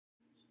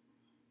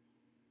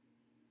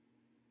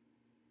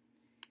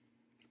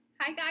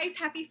Hi guys,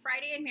 happy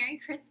Friday and Merry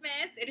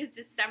Christmas. It is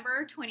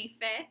December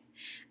 25th.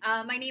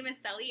 My name is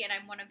Sally and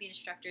I'm one of the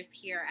instructors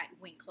here at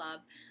Wink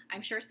Club.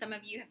 I'm sure some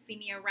of you have seen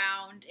me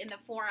around in the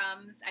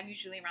forums. I'm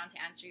usually around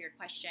to answer your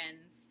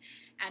questions.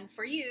 And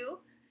for you,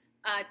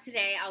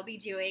 today I'll be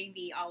doing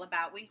the All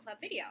About Wink Club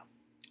video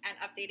and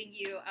updating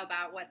you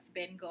about what's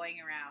been going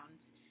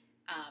around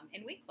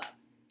in Wink Club.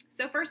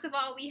 So first of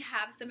all, we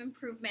have some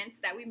improvements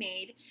that we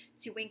made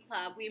to Wink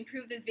Club. We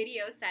improved the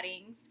video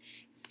settings.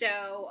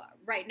 So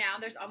right now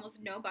there's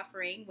almost no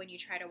buffering when you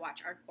try to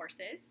watch our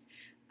courses.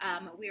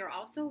 We are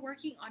also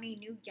working on a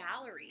new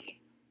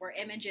gallery where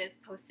images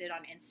posted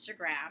on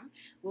Instagram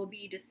will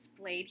be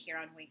displayed here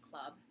on Wink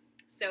Club.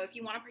 So if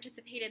you want to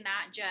participate in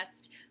that,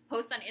 just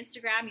post on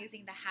Instagram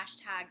using the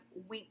hashtag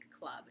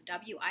WinkClub,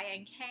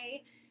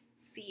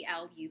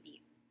 WINKCLUB.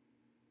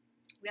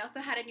 We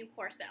also had a new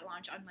course that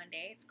launched on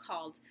Monday. It's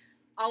called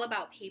All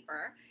About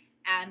Paper,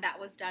 and that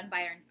was done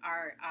by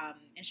our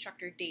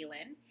instructor,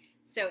 Dalen.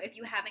 So if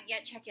you haven't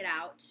yet, check it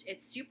out.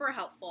 It's super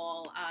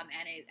helpful,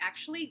 and it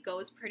actually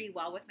goes pretty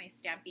well with my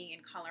stamping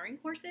and coloring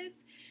courses,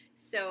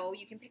 so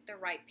you can pick the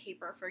right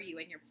paper for you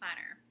and your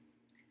planner.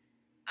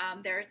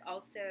 There's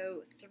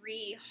also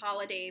 3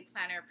 holiday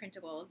planner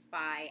printables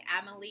by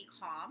Amelie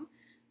Calm.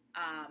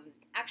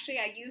 Actually,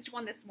 I used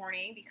one this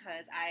morning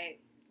because I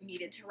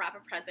needed to wrap a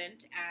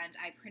present and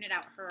I printed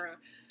out her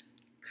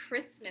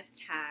Christmas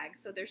tag.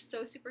 So they're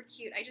so super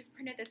cute. I just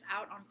printed this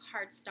out on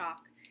cardstock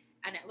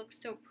and it looks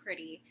so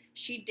pretty.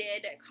 She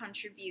did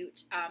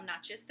contribute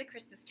not just the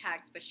Christmas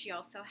tags, but she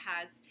also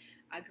has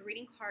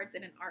greeting cards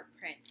and an art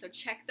print. So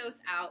check those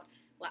out.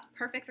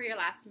 Perfect for your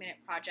last minute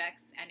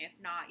projects, and if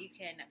not, you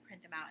can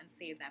print them out and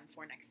save them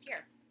for next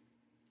year.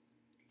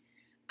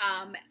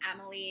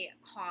 Amelie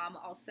Calm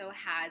also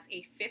has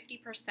a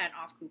 50%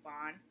 off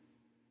coupon.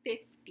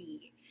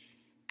 50,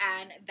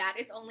 and that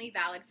is only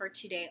valid for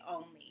today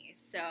only,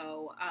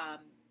 so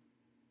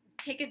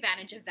take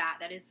advantage of that.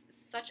 That is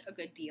such a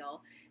good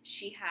deal.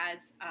 She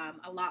has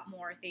a lot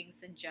more things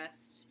than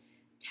just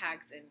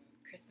tags and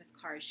Christmas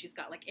cards. She's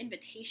got like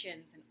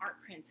invitations and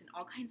art prints and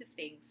all kinds of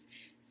things,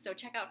 so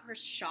check out her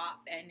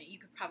shop and you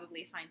could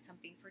probably find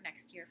something for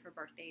next year, for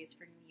birthdays,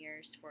 for New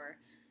Year's, for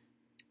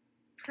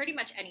pretty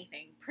much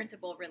anything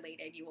printable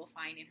related you will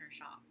find in her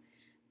shop.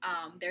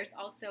 There's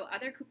also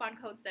other coupon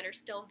codes that are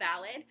still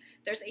valid.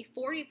 There's a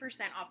 40%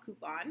 off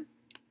coupon,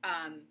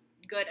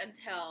 good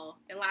until,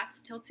 it lasts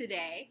till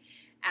today,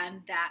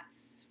 and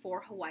that's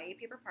for Hawaii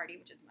Paper Party,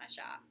 which is my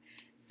shop.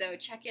 So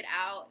check it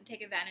out and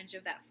take advantage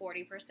of that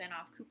 40%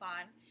 off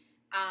coupon.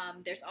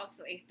 There's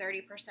also a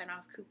 30%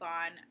 off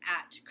coupon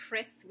at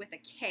Chris with a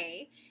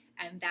K,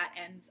 and that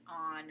ends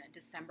on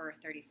December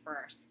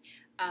 31st.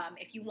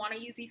 If you want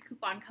to use these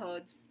coupon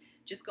codes,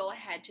 just go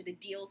ahead to the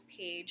deals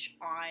page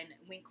on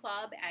Wink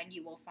Club and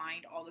you will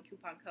find all the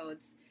coupon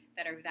codes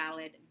that are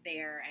valid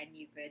there, and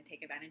you could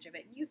take advantage of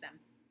it and use them.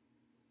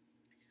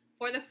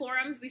 For the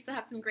forums, we still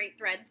have some great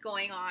threads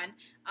going on,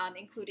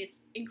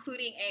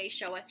 including a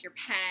show us your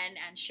pen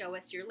and show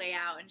us your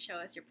layout and show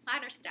us your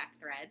planner stack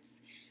threads.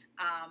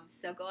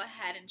 So go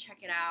ahead and check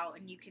it out,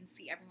 and you can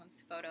see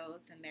everyone's photos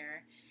and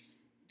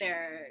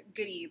their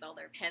goodies, all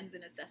their pens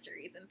and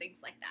accessories and things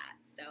like that.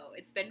 So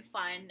it's been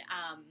fun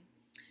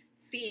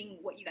seeing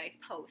what you guys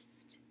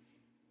post.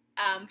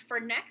 For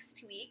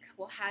next week,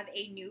 we'll have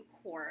a new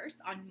course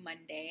on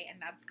Monday,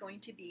 and that's going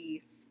to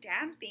be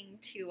Stamping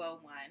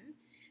 201.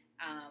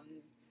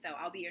 So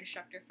I'll be your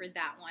instructor for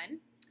that one.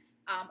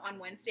 On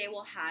Wednesday,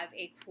 we'll have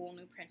a cool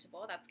new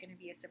printable. That's going to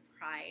be a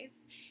surprise.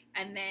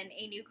 And then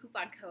a new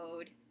coupon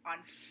code on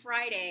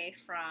Friday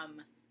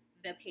from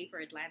the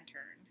Papered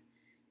Lantern.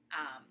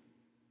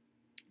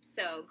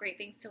 So great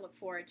things to look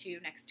forward to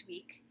next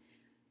week.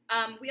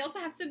 We also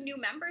have some new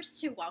members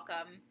to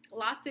welcome.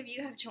 Lots of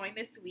you have joined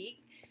this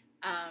week.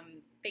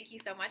 Thank you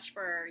so much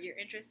for your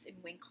interest in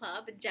Wink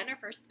Club.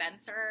 Jennifer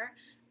Spencer,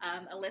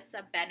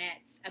 Alyssa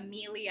Bennett,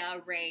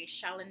 Amelia Ray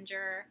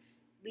Schellinger,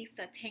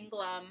 Lisa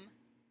Tinglum,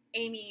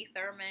 Amy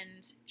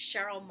Thurmond,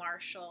 Cheryl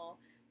Marshall,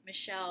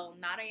 Michelle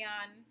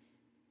Narayan,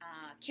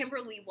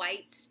 Kimberly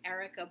White,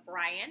 Erica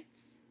Bryant,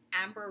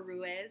 Amber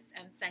Ruiz,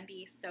 and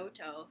Cindy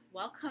Soto.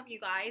 Welcome, you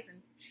guys,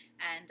 and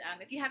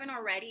if you haven't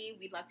already,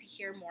 we'd love to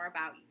hear more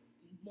about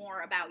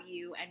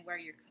you and where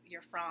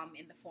you're from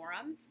in the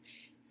forums.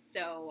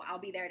 So I'll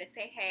be there to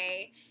say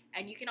hey,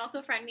 and you can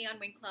also friend me on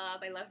Wink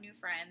Club. I love new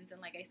friends,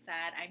 and like I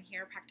said, I'm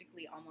here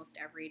practically almost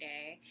every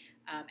day,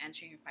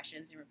 answering your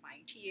questions and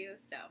replying to you.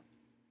 So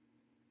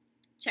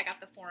check out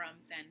the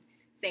forums and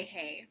say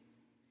hey.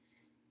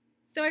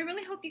 So I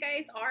really hope you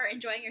guys are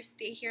enjoying your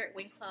stay here at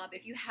Wink Club.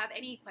 If you have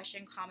any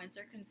questions, comments,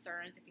 or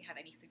concerns, if you have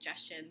any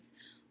suggestions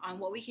on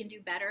what we can do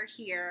better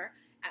here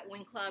at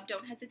Wink Club,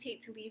 don't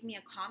hesitate to leave me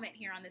a comment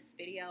here on this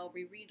video.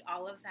 We read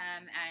all of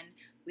them, and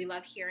we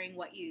love hearing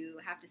what you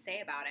have to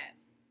say about it.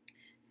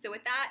 So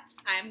with that,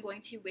 I'm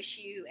going to wish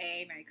you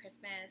a Merry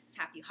Christmas,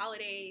 Happy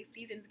Holidays,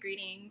 Season's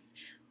greetings.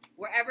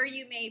 Wherever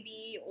you may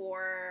be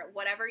or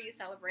whatever you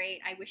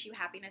celebrate, I wish you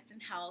happiness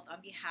and health on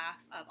behalf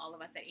of all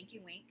of us at Ink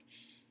and Wink.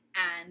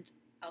 And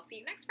I'll see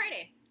you next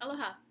Friday.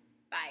 Aloha.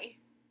 Bye.